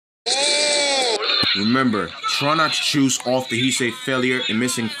Remember, try not to choose off the he say failure and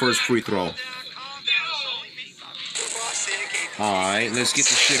missing first free throw. Alright, let's get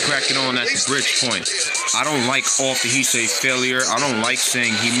the shit cracking on at the bridge point. I don't like off the he say failure. I don't like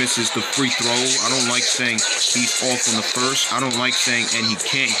saying he misses the free throw. I don't like saying he's off on the first. I don't like saying and he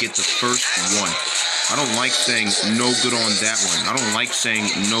can't get the first one. I don't like saying no good on that one. I don't like saying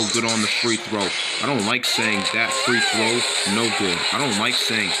no good on the free throw. I don't like saying that free throw no good. I don't like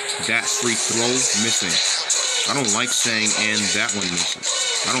saying that free throw missing. I don't like saying and that one missing.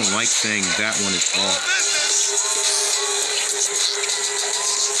 I don't like saying that one is off.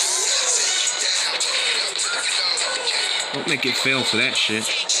 Don't make it fail for that shit.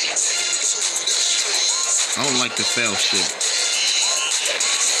 I don't like the fail shit.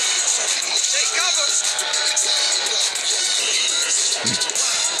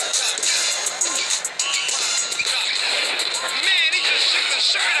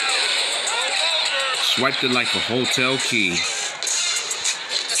 Swiped it like a hotel key.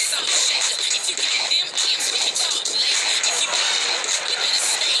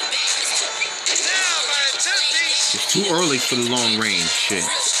 It's too early for the long range shit.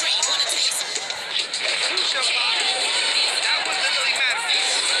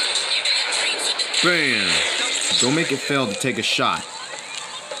 Bam! Don't make it fail to take a shot.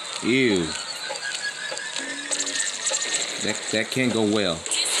 Ew. That can't go well.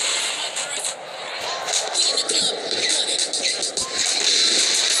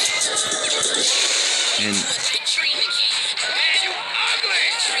 And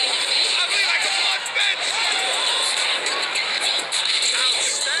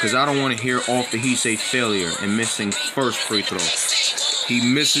because I don't want to hear off the he say failure and missing first free throw. He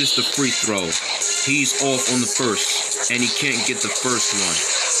misses the free throw. He's off on the first, and he can't get the first one.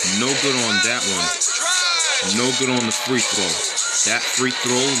 No good on that one. No good on the free throw. That free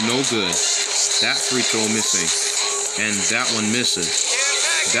throw, no good. That free throw missing. And that one misses.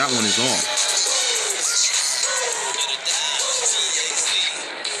 That one is off.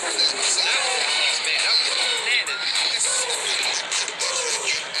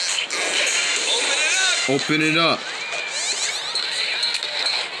 Open it up.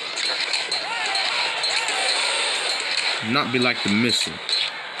 Not be like the missing.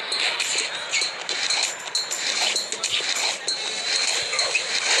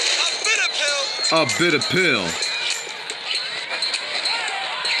 A bitter pill.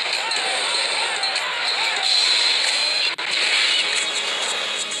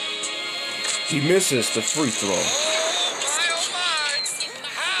 He misses the free throw.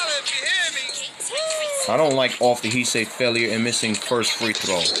 I don't like off the he say failure and missing first free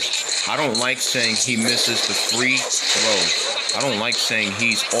throw. I don't like saying he misses the free throw. I don't like saying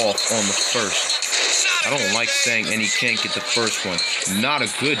he's off on the first. I don't like saying and he can't get the first one. Not a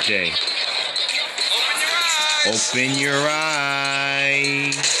good day. Open your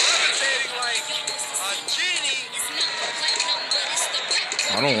eyes.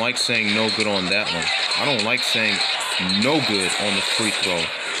 I don't like saying no good on that one. I don't like saying no good on the free throw.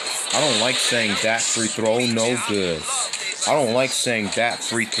 I don't like saying that free throw no good. I don't like saying that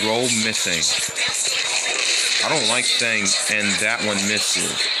free throw missing. I don't like saying and that one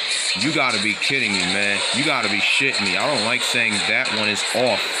misses. You gotta be kidding me, man. You gotta be shitting me. I don't like saying that one is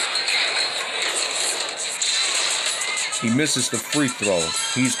off. He misses the free throw.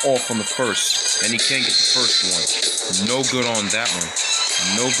 He's off on the first, and he can't get the first one. No good on that one.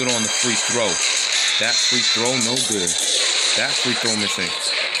 No good on the free throw. That free throw, no good. That free throw missing.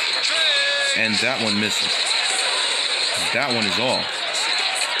 And that one misses. That one is off.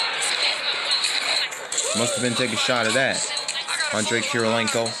 Must have been taking a shot of that. Andre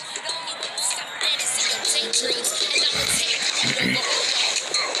Kirilenko.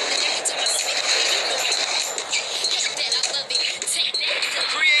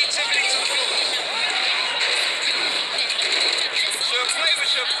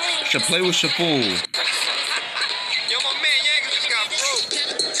 Should play with Shapool.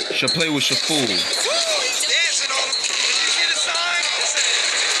 Should play with Shapool.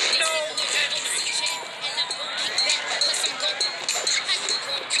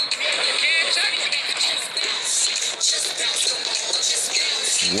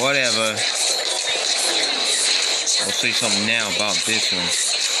 Whatever. I'll say something now about this one.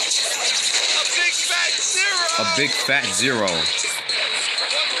 A big fat zero.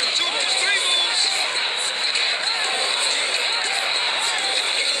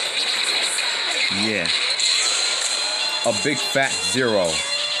 Yeah. A big fat zero.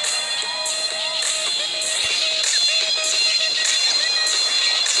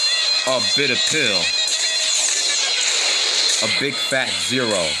 A bitter pill. A big fat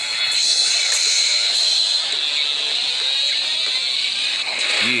zero.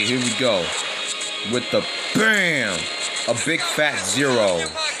 Yeah, here we go. With the bam! A big fat 0.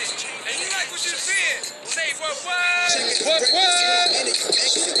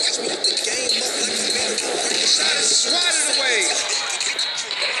 Swatted away.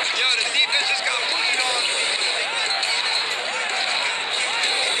 Yo, the defense just got booted on.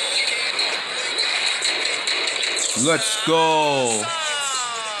 Let's go.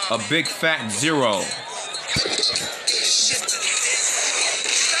 A big fat 0.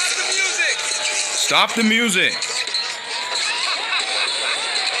 Stop the music.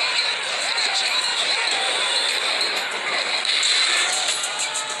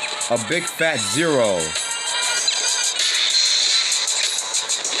 A big fat 0.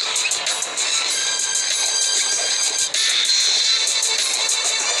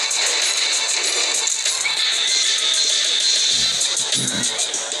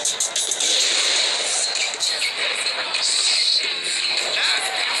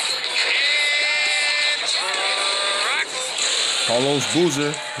 Carlos Boozer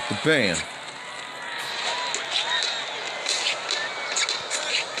with the bam.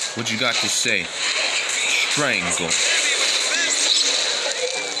 What you got to say? Strangle.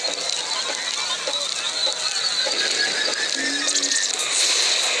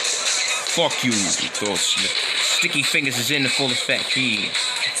 Fuck you, those sticky fingers is in the full effect. Yeah.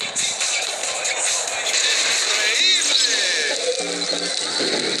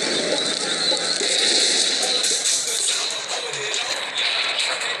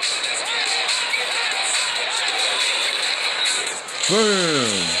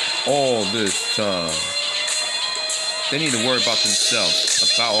 Boom! All this time. They need to worry about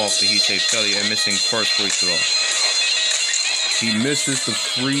themselves. About off the heat tape failure and missing first free throw. He misses the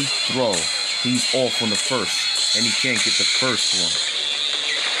free throw. He's off on the first. And he can't get the first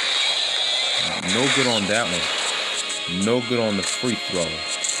one. No good on that one. No good on the free throw.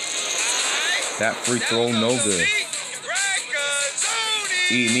 That free throw, no good.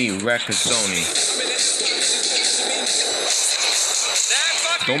 Rackazoni.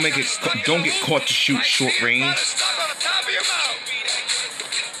 Don't get caught to shoot short range.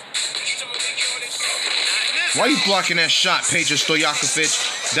 Why you blocking that shot, Peja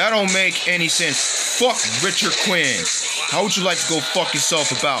Stojakovic? That don't make any sense. Fuck Richard Quinn. How would you like to go fuck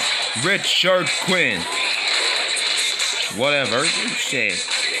yourself about Richard Quinn? Whatever. Shit.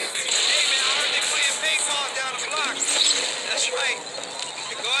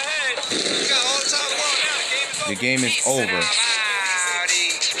 The game is over.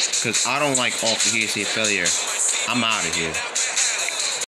 Because I don't like off the hearsay failure. I'm out of here.